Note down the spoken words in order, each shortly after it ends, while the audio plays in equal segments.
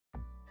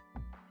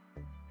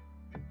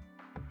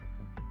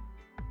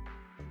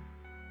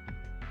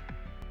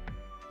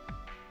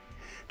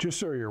Just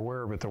so you're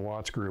aware of it, the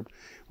Watts Group,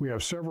 we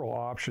have several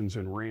options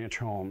in ranch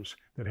homes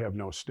that have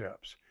no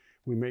steps.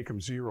 We make them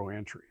zero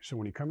entry. So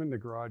when you come in the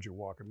garage, you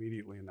walk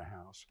immediately in the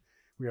house.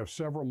 We have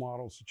several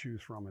models to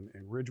choose from in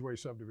Ridgeway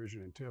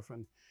subdivision in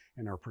Tiffin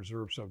and our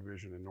Preserve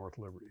subdivision in North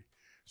Liberty.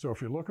 So if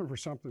you're looking for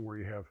something where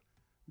you have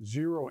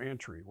zero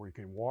entry, where you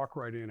can walk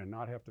right in and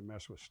not have to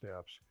mess with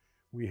steps,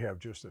 we have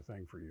just the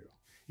thing for you.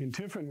 In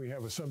Tiffin, we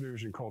have a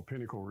subdivision called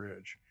Pinnacle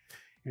Ridge,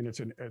 and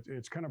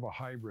it's kind of a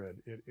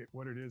hybrid.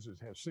 What it is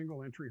has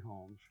single entry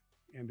homes,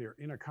 and they're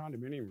in a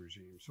condominium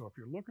regime. So if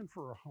you're looking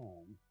for a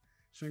home,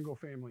 single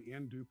family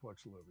and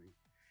duplex living,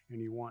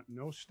 and you want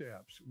no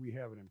steps, we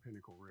have it in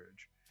Pinnacle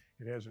Ridge.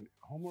 It has a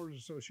homeowners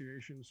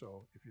association,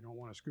 so if you don't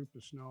want to scoop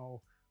the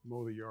snow,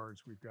 mow the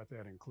yards, we've got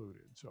that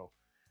included. So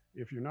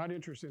if you're not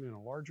interested in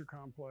a larger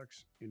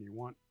complex and you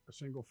want a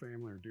single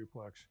family or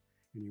duplex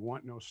and you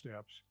want no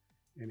steps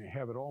and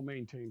have it all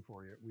maintained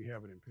for you, we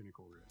have it in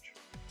Pinnacle Ridge.